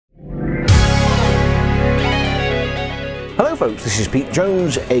Hello folks, this is Pete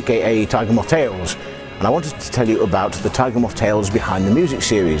Jones, aka Tiger Moth Tales, and I wanted to tell you about the Tiger Moth Tales Behind the Music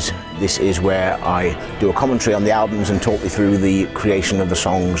series. This is where I do a commentary on the albums and talk you through the creation of the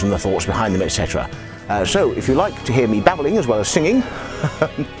songs and the thoughts behind them, etc. So if you like to hear me babbling as well as singing,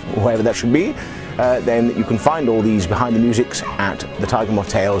 whatever that should be, then you can find all these behind the musics at the Tiger Moth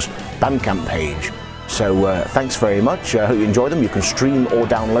Tales Bandcamp page. So thanks very much, I hope you enjoy them. You can stream or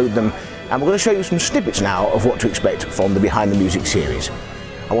download them, and we're going to show you some snippets now of what to expect from the Behind the Music series.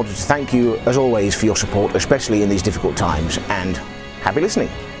 I wanted to thank you as always for your support, especially in these difficult times, and happy listening.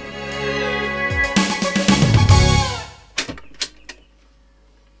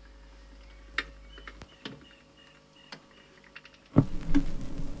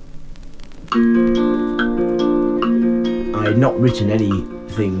 I had not written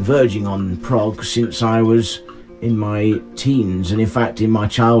anything verging on prog since I was in my teens, and in fact in my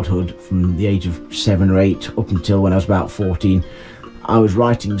childhood, from the age of 7 or 8 up until when I was about 14, I was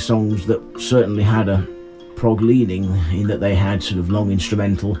writing songs that certainly had a prog leaning, in that they had sort of long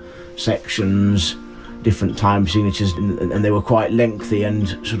instrumental sections, different time signatures, and they were quite lengthy and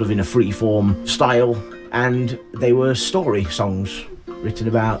sort of in a free-form style, and they were story songs written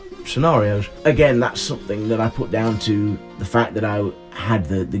about scenarios. Again, that's something that I put down to the fact that I had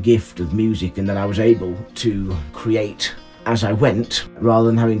the gift of music, and that I was able to create as I went, rather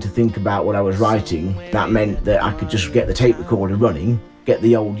than having to think about what I was writing. That meant that I could just get the tape recorder running, get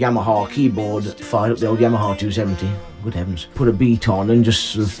the old Yamaha keyboard, fire up the old Yamaha 270, good heavens, put a beat on and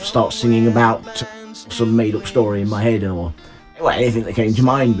just sort of start singing about some made up story in my head, or well, anything that came to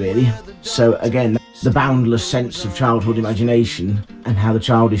mind really. So again, the boundless sense of childhood imagination, and how the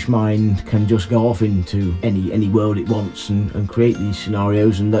childish mind can just go off into any world it wants and create these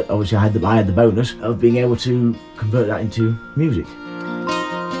scenarios, and that obviously I had the bonus of being able to convert that into music.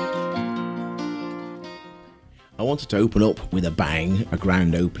 I wanted to open up with a bang, a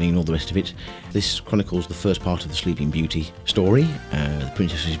grand opening and all the rest of it. This chronicles the first part of the Sleeping Beauty story. The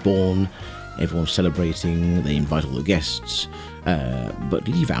princess is born, everyone's celebrating, they invite all the guests, but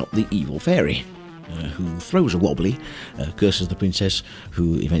leave out the evil fairy, who throws a wobbly, curses the princess,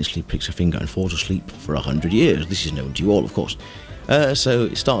 who eventually pricks her finger and falls asleep for 100 years. This is known to you all, of course. So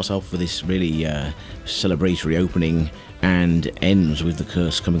it starts off with this really celebratory opening and ends with the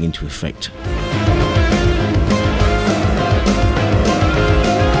curse coming into effect.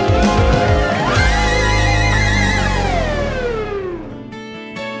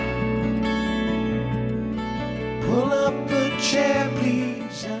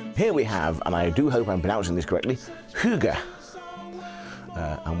 Here we have, and I do hope I'm pronouncing this correctly, Hygge.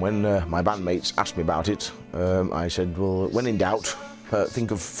 And when my bandmates asked me about it, I said, well, when in doubt,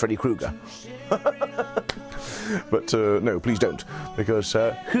 think of Freddy Krueger. But no, please don't, because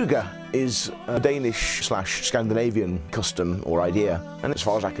Hygge is a Danish/Scandinavian custom or idea, and as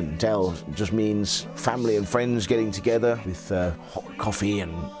far as I can tell, it just means family and friends getting together with hot coffee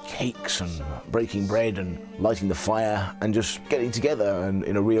and cakes and breaking bread and lighting the fire and just getting together and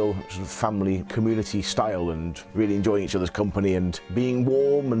in a real sort of family community style, and really enjoying each other's company and being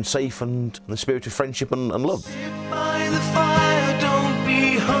warm and safe, and the spirit of friendship and love. Sit by the fire, don't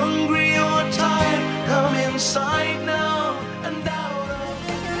be hungry or tired, come inside now and out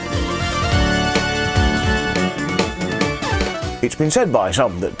of... It's been said by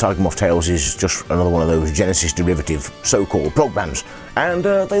some that Tiger Moth Tales is just another one of those Genesis derivative so-called prog bands, and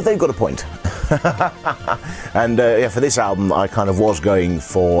they've got a point. And yeah, for this album I kind of was going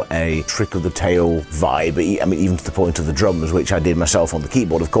for a trick of the tail vibe, I mean even to the point of the drums, which I did myself on the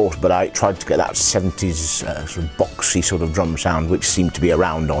keyboard of course, but I tried to get that 70s sort of boxy sort of drum sound which seemed to be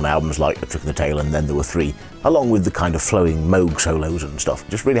around on albums like A Trick of the Tail and Then There Were Three, along with the kind of flowing Moog solos and stuff.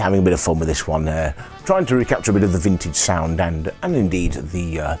 Just really having a bit of fun with this one, trying to recapture a bit of the vintage sound and indeed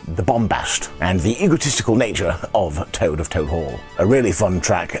the bombast and the egotistical nature of Toad of Toad Hall. A really fun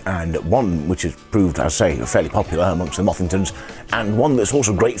track, and one which has proved, as I say, fairly popular amongst the Mothingtons, and one that's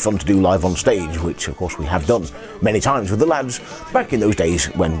also great fun to do live on stage, which of course we have done many times with the lads back in those days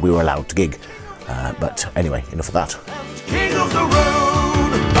when we were allowed to gig. But anyway, enough of that. King of the road.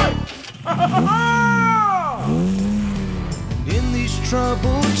 In these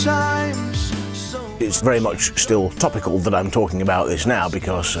troubled times, It's very much still topical that I'm talking about this now,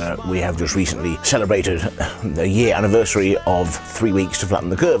 because we have just recently celebrated the year anniversary of 3 weeks to Flatten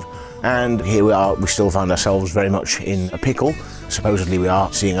the Curve, and here we are, we still find ourselves very much in a pickle. Supposedly we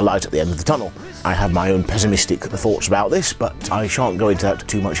are seeing a light at the end of the tunnel. I have my own pessimistic thoughts about this, but I shan't go into that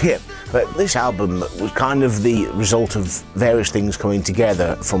too much here. But this album was kind of the result of various things coming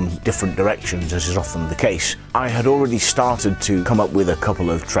together from different directions, as is often the case. I had already started to come up with a couple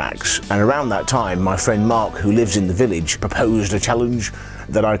of tracks, and around that time my friend Mark, who lives in the village, proposed a challenge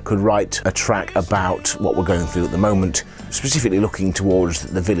that I could write a track about what we're going through at the moment, specifically looking towards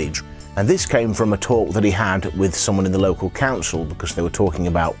the village. And this came from a talk that he had with someone in the local council, because they were talking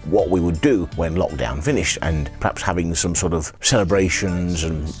about what we would do when lockdown finished, and perhaps having some sort of celebrations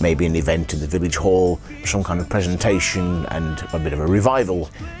and maybe an event in the village hall, some kind of presentation and a bit of a revival.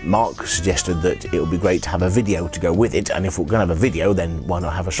 Mark suggested that it would be great to have a video to go with it, and if we're going to have a video, then why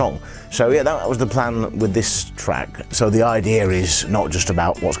not have a song? So yeah, that was the plan with this track. So the idea is not just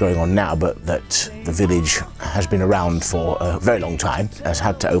about what's going on now, but that the village has been around for a very long time, has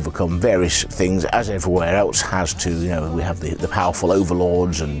had to overcome various things, as everywhere else has to. You know, we have the powerful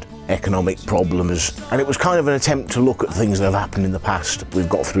overlords and economic problems, and it was kind of an attempt to look at things that have happened in the past. We've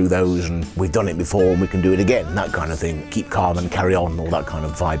got through those and we've done it before and we can do it again, that kind of thing. Keep calm and carry on, all that kind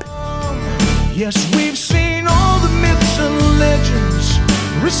of vibe. Yes, we've seen all the myths and legends,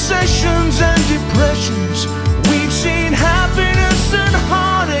 recessions and depressions.